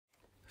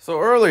So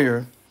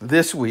earlier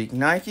this week,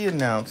 Nike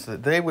announced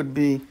that they would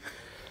be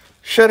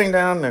shutting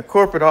down their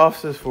corporate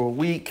offices for a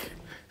week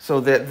so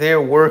that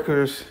their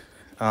workers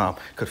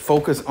could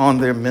focus on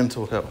their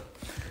mental health.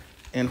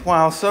 And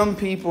while some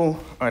people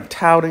are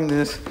touting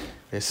this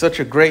as such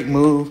a great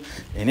move,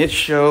 and it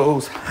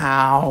shows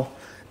how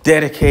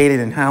dedicated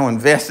and how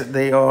invested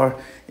they are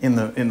in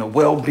the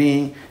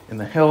well-being and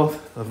the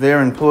health of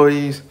their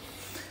employees,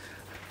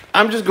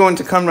 I'm just going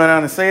to come right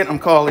out and say it. I'm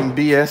calling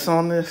BS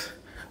on this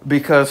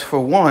because,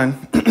 for one,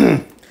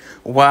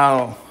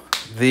 while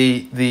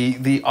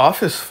the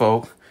office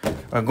folk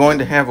are going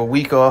to have a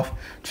week off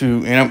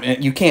to,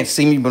 and you can't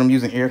see me, but I'm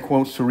using air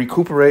quotes, to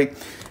recuperate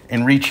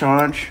and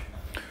recharge,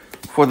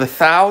 for the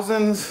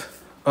thousands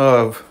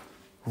of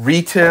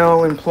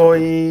retail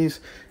employees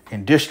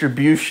and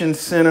distribution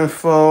center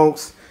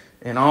folks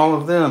and all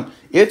of them,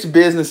 it's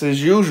business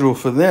as usual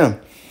for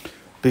them.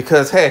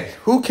 Because, hey,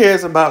 who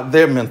cares about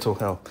their mental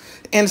health?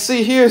 And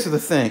see, here's the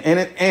thing,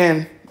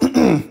 and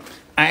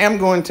I am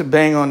going to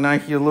bang on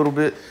Nike a little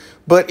bit,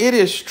 but it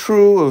is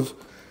true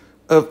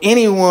of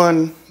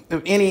anyone,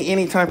 of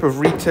any type of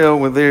retail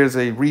where there's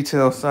a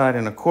retail side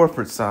and a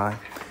corporate side.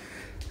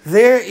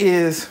 There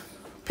is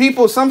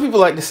some people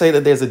like to say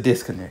that there's a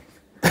disconnect.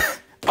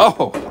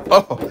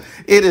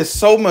 It is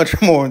so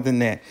much more than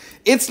that.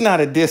 It's not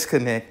a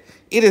disconnect.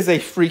 It is a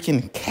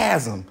freaking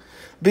chasm,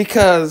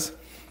 because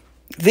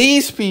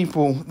these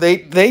people,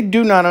 they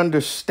do not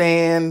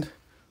understand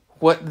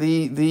what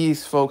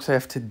these folks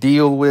have to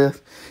deal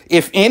with.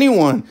 If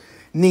anyone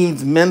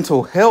needs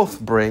mental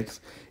health breaks,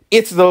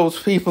 it's those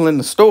people in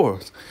the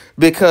stores.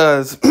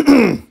 Because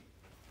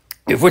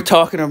if we're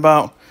talking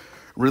about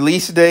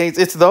release dates,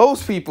 it's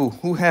those people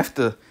who have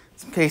to, in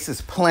some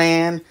cases,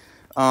 plan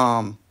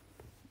and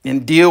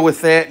deal with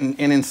that. And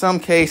in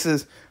some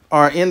cases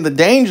are in the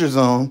danger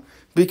zone,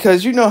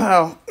 because you know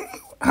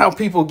how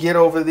people get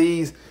over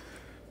these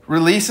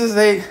releases.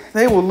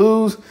 They will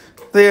lose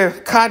their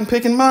cotton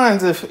picking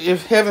minds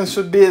if heaven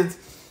forbid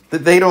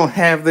that they don't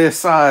have their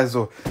size,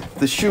 or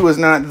the shoe is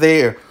not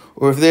there,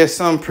 or if there's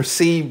some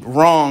perceived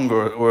wrong,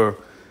 or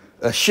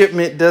a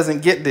shipment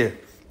doesn't get there.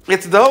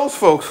 It's those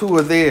folks who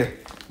are there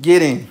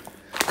getting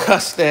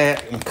cussed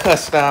at and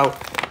cussed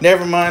out.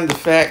 Never mind the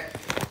fact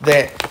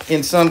that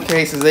in some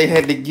cases they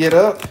had to get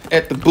up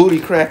at the booty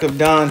crack of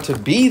dawn to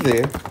be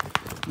there.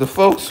 The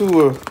folks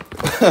who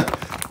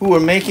are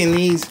making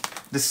these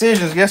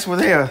decisions, guess where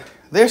they are?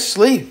 They're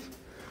asleep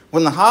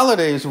when the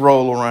holidays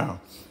roll around.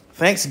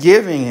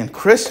 Thanksgiving and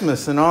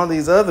Christmas and all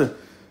these other,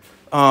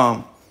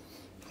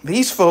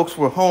 these folks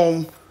were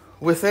home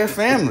with their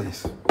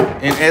families.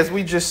 And as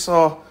we just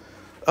saw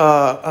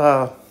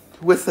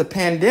with the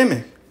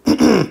pandemic,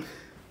 a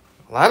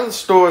lot of the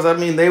stores,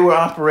 they were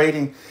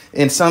operating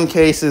in some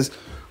cases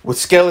with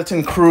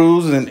skeleton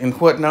crews and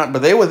whatnot,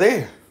 but they were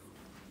there,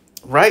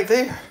 right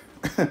there,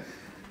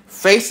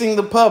 facing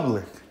the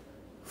public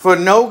for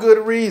no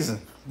good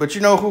reason. But you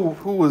know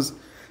who was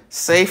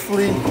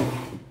safely?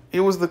 It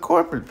was the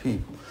corporate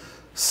people.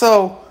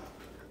 So,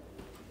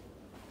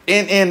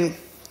 and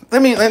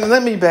let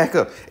me back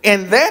up.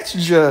 And that's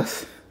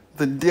just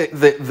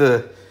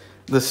the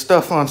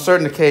stuff on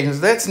certain occasions.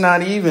 That's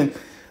not even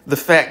the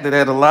fact that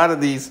at a lot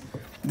of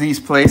these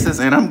places,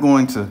 and I'm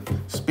going to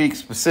speak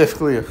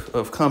specifically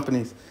of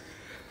companies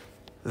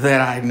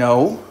that I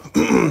know,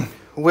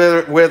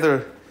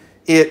 whether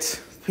it's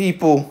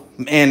people,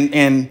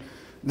 and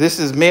this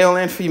is male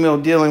and female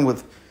dealing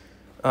with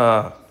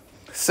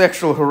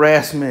sexual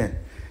harassment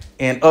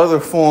and other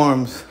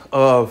forms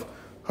of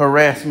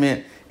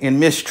harassment and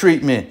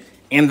mistreatment,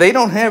 and they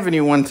don't have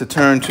anyone to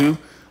turn to,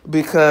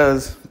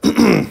 because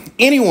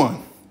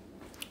anyone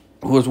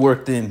who has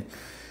worked in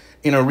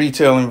a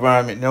retail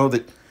environment know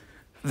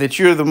that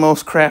you're the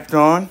most crapped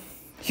on.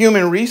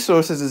 Human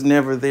resources is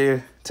never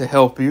there to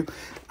help you.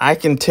 I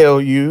can tell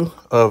you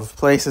of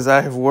places I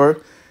have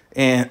worked,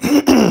 and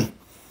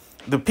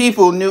the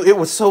people knew it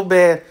was so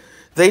bad,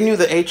 they knew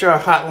the HR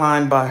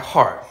hotline by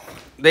heart.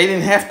 They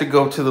didn't have to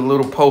go to the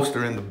little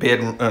poster in the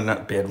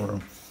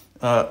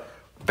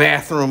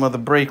bathroom or the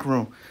break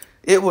room.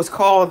 It was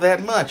called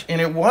that much, and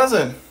it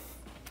wasn't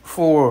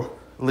for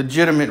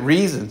legitimate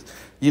reasons.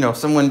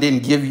 Someone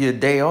didn't give you a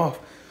day off.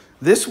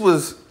 This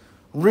was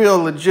real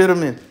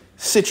legitimate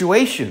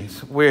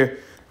situations where,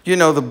 the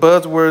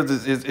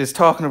buzzwords is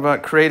talking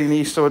about creating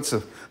these sorts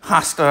of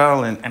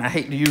hostile, and I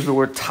hate to use the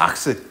word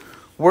toxic,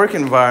 work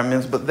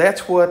environments, but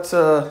that's what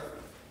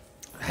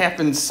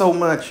happens so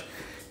much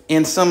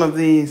in some of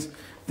these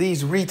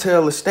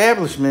retail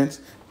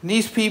establishments.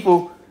 These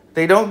people,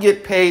 they don't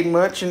get paid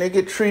much, and they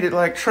get treated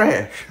like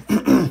trash.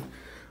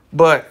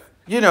 But,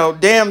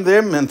 damn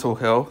their mental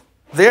health.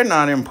 They're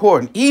not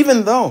important,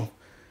 even though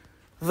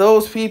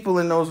those people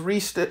in those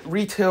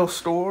retail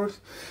stores,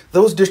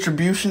 those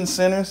distribution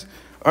centers,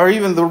 are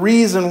even the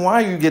reason why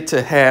you get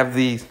to have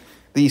these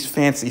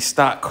fancy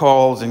stock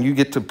calls, and you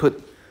get to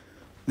put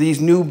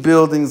these new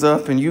buildings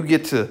up, and you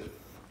get to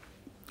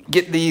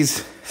get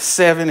these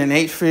 7- and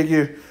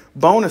 8-figure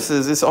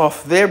bonuses. It's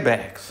off their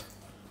backs.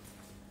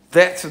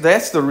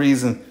 That's the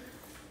reason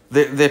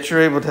that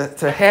you're able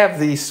to have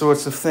these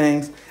sorts of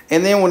things.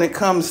 And then when it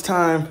comes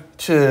time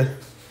to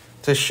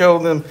show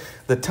them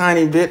the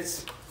tiny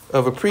bits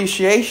of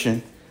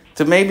appreciation,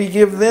 to maybe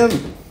give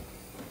them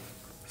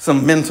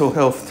some mental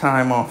health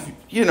time off,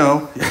 you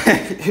know,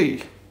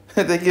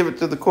 they give it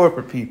to the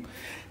corporate people.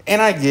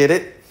 And I get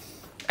it.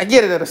 I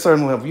get it at a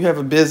certain level. You have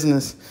a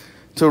business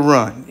to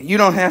run. You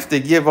don't have to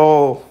give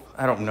all,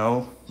 I don't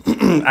know,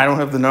 I don't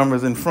have the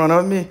numbers in front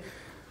of me,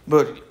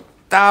 but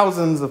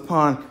thousands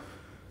upon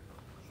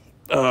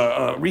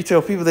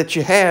retail people that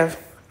you have,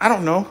 I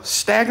don't know,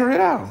 stagger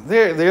it out.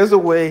 There's a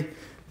way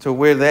to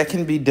where that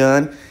can be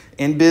done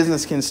and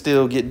business can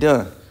still get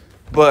done.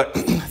 But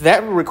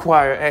that will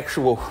require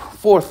actual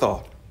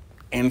forethought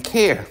and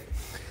care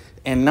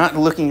and not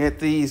looking at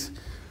these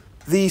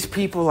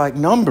people like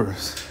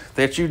numbers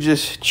that you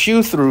just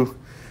chew through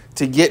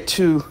to get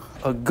to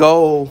a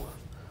goal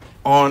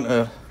on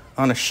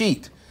a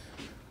sheet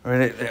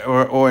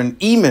or an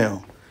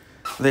email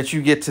that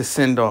you get to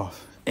send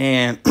off.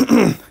 And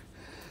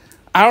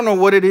I don't know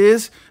what it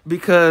is,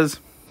 because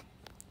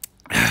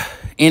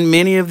in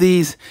many of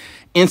these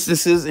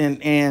instances,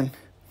 and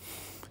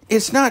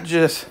it's not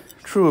just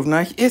true of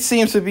Nike, it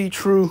seems to be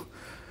true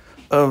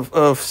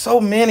of so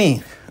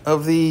many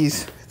of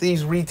these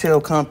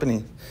retail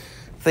companies.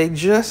 They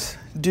just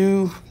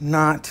do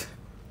not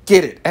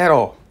get it at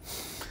all.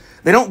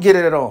 They don't get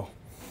it at all.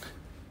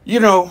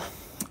 You know,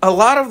 a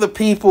lot of the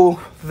people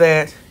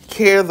that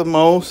care the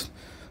most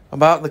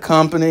about the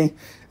company,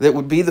 that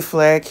would be the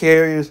flag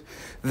carriers,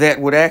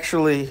 that would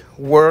actually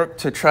work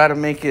to try to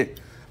make it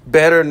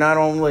better, not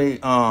only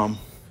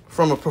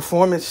from a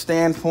performance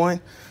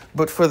standpoint,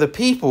 but for the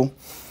people,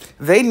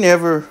 they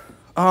never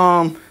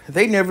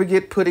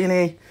get put in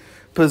a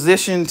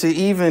position to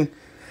even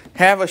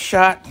have a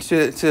shot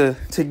to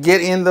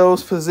get in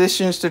those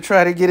positions, to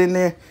try to get in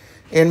there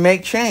and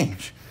make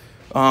change.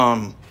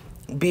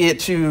 Be it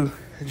to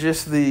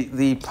just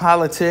the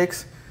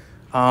politics,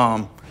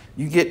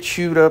 you get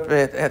chewed up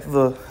at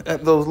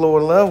those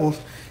lower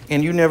levels,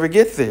 and you never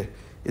get there.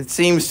 It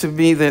seems to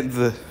be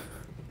that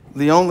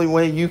the only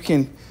way you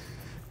can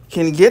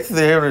get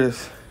there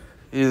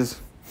is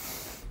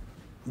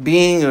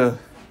being a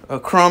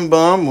crumb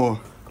bum,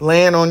 or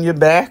laying on your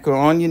back or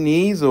on your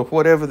knees, or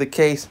whatever the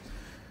case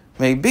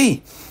may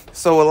be.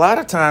 So a lot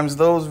of times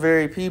those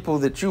very people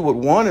that you would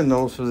want in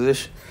those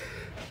positions,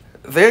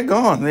 they're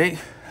gone.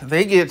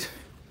 They get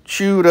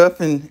chewed up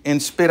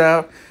and spit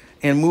out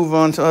and move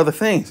on to other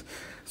things.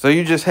 So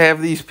you just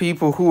have these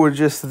people who are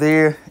just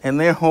there, and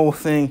their whole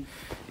thing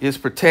is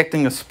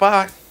protecting a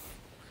spot,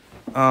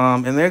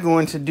 and they're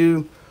going to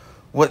do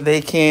what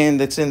they can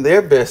that's in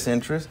their best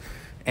interest,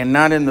 and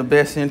not in the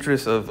best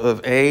interest of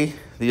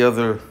the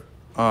other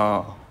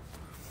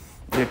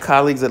their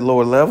colleagues at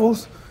lower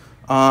levels,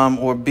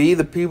 or B,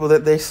 the people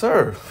that they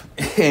serve.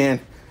 And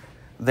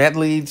that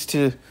leads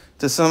to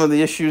some of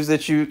the issues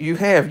that you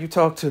have. You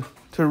talk to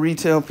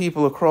retail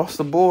people across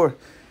the board,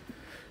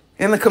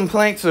 and the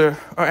complaints are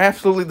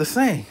absolutely the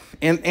same.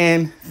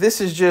 And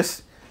this is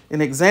just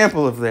an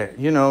example of that.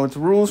 You know, it's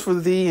rules for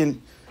thee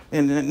and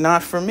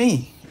not for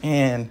me.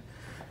 And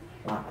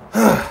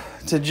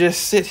to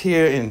just sit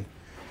here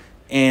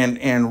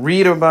and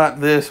read about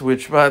this,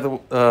 which by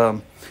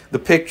the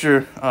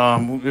picture,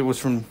 it was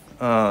from,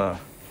 let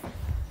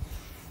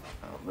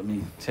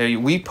me tell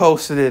you, we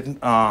posted it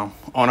on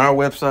our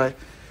website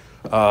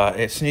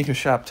at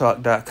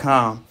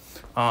sneakershoptalk.com.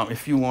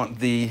 If you want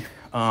the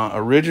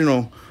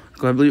original,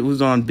 I believe it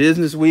was on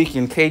Business Week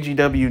and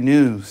KGW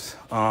News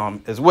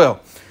as well.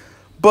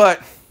 But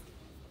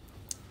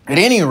at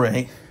any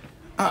rate,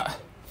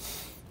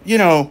 you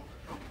know,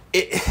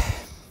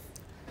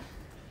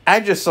 I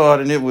just saw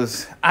it,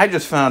 and I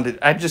just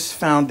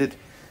found it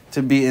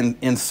to be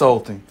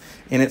insulting.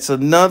 And it's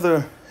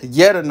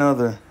yet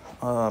another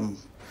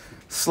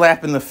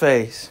slap in the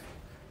face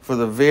for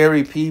the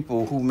very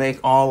people who make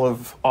all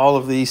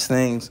of these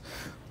things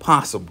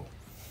possible.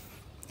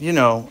 You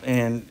know,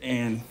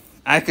 and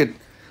I could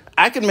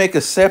make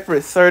a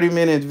separate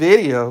 30-minute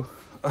video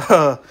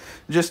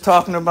just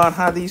talking about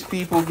how these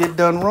people get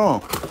done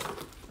wrong.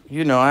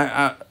 You know,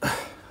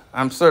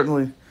 I'm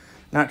certainly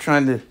not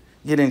trying to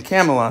get in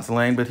Camelot's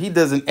lane, but he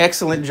does an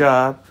excellent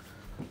job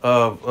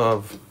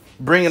of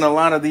bringing a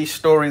lot of these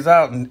stories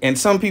out. And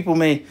some people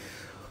may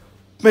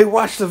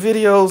watch the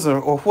videos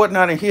or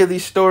whatnot and hear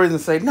these stories and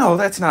say, no,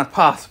 that's not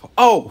possible.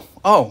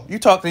 Oh, you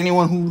talk to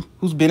anyone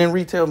who's been in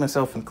retail,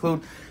 myself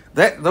included,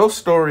 those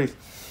stories,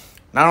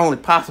 not only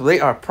possible, they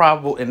are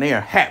probable, and they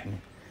are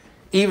happening.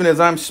 Even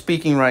as I'm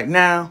speaking right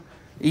now,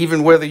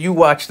 even whether you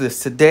watch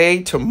this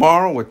today,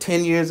 tomorrow, or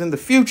 10 years in the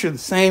future, the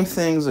same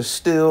things are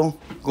still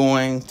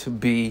going to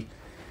be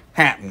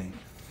happening.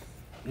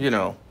 You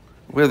know,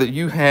 whether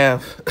you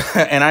have,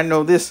 and I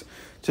know this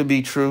to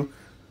be true,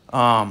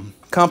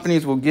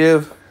 companies will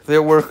give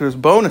their workers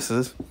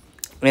bonuses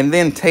and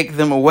then take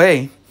them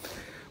away.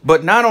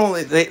 But not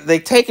only, they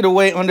take it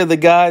away under the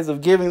guise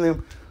of giving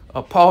them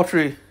a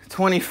paltry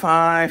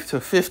 25 to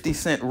 50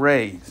 cent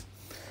raise.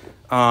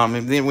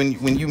 And then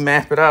when you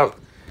map it out,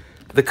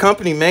 the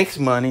company makes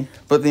money,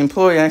 but the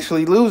employee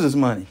actually loses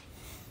money.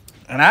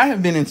 And I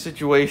have been in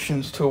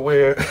situations to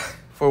where,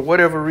 for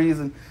whatever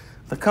reason,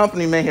 the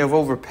company may have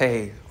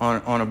overpaid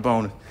on a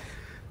bonus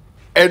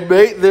and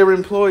made their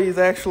employees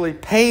actually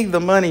pay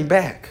the money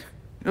back.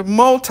 A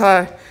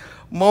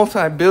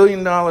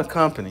multi-billion-dollar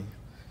company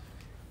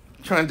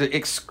trying to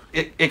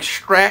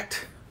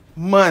extract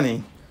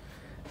money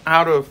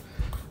out of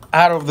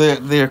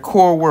their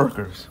core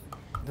workers.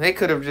 They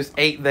could have just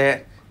ate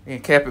that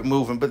and kept it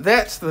moving. But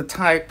that's the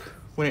type,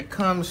 when it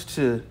comes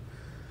to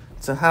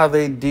how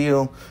they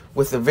deal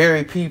with the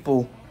very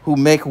people who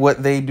make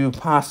what they do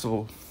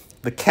possible,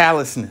 the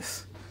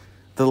callousness,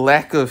 the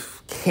lack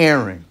of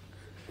caring.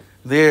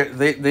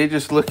 They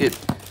just look at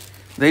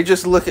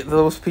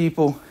those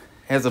people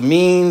as a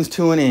means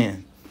to an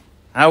end.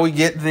 How we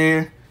get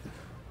there,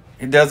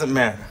 it doesn't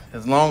matter.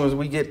 As long as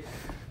we get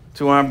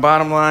to our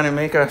bottom line and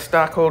make our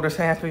stockholders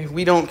happy,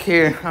 we don't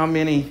care how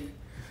many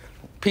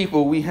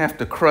people we have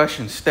to crush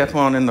and step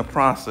on in the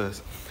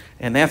process.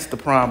 And that's the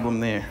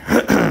problem there.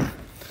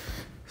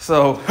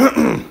 So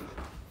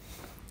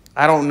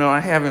I don't know. I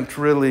haven't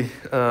really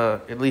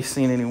at least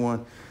seen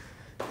anyone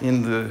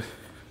in the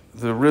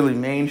really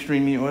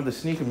mainstream media or the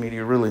sneaker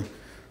media really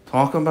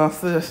talk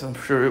about this. I'm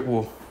sure it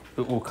will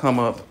come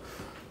up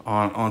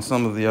on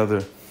some of the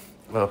other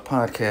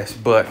podcasts,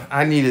 but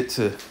I needed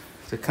to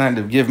kind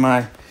of give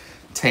my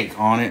take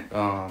on it.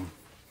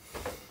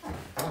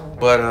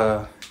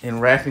 But in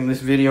wrapping this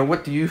video,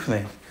 what do you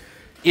think?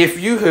 If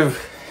you have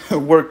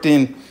worked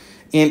in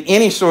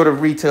any sort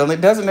of retail, and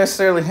it doesn't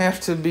necessarily have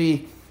to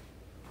be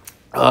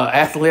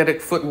athletic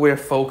footwear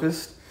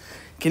focused,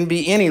 it can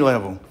be any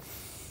level.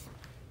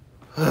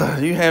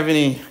 Do you have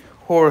any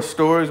horror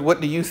stories? What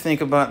do you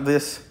think about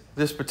this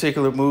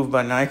particular move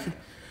by Nike?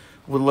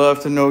 Would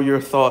love to know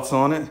your thoughts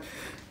on it.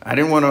 I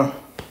didn't want to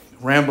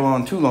ramble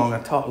on too long. I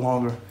talked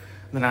longer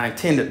than I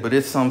intended, but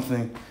it's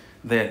something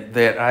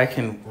that I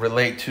can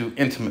relate to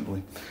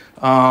intimately.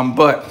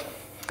 But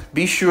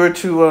be sure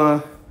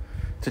to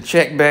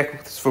check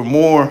back for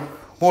more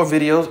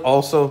videos.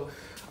 Also,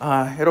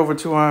 head over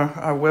to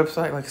our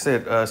website, like I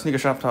said,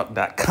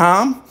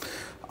 sneakershoptalk.com.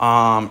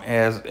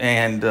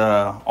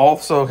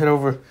 Also head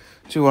over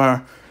to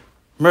our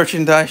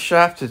merchandise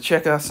shop to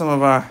check out some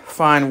of our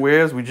fine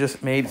wares. We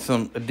just made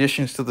some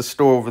additions to the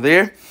store over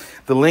there.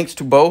 The links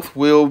to both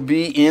will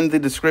be in the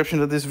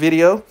description of this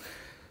video.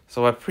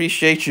 So I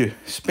appreciate you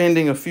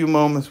spending a few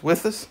moments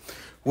with us.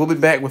 We'll be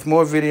back with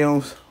more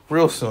videos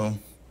real soon.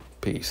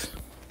 Peace.